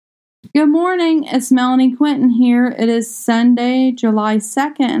Good morning, it's Melanie Quinton here. It is Sunday, July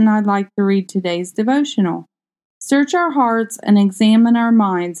 2nd, and I'd like to read today's devotional. Search our hearts and examine our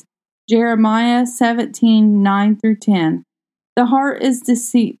minds. Jeremiah 17:9-10. The heart is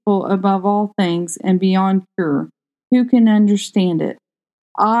deceitful above all things and beyond cure. Who can understand it?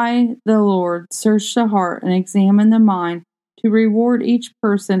 I, the Lord, search the heart and examine the mind to reward each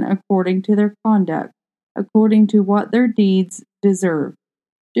person according to their conduct, according to what their deeds deserve.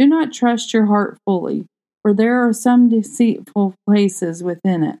 Do not trust your heart fully, for there are some deceitful places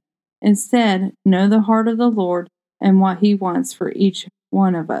within it. Instead, know the heart of the Lord and what He wants for each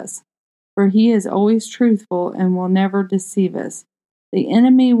one of us, for He is always truthful and will never deceive us. The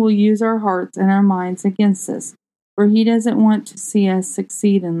enemy will use our hearts and our minds against us, for he doesn't want to see us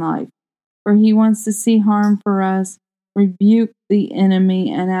succeed in life, for he wants to see harm for us. Rebuke the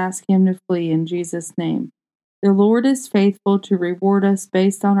enemy and ask him to flee in Jesus' name. The Lord is faithful to reward us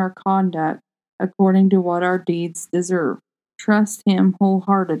based on our conduct according to what our deeds deserve. Trust Him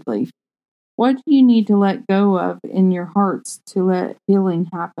wholeheartedly. What do you need to let go of in your hearts to let healing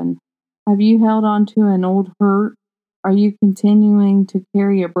happen? Have you held on to an old hurt? Are you continuing to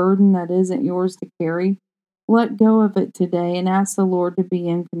carry a burden that isn't yours to carry? Let go of it today and ask the Lord to be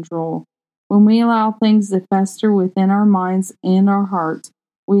in control. When we allow things to fester within our minds and our hearts,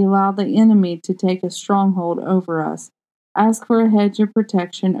 we allow the enemy to take a stronghold over us. Ask for a hedge of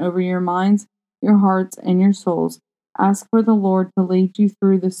protection over your minds, your hearts, and your souls. Ask for the Lord to lead you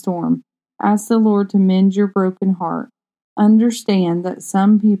through the storm. Ask the Lord to mend your broken heart. Understand that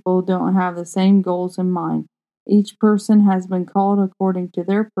some people don't have the same goals in mind. Each person has been called according to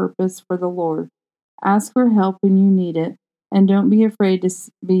their purpose for the Lord. Ask for help when you need it, and don't be afraid to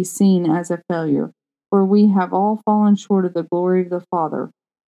be seen as a failure, for we have all fallen short of the glory of the Father.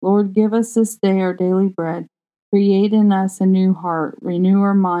 Lord, give us this day our daily bread. Create in us a new heart. Renew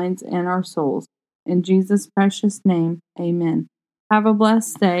our minds and our souls. In Jesus' precious name, amen. Have a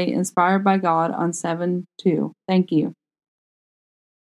blessed day, inspired by God on 7/2. Thank you.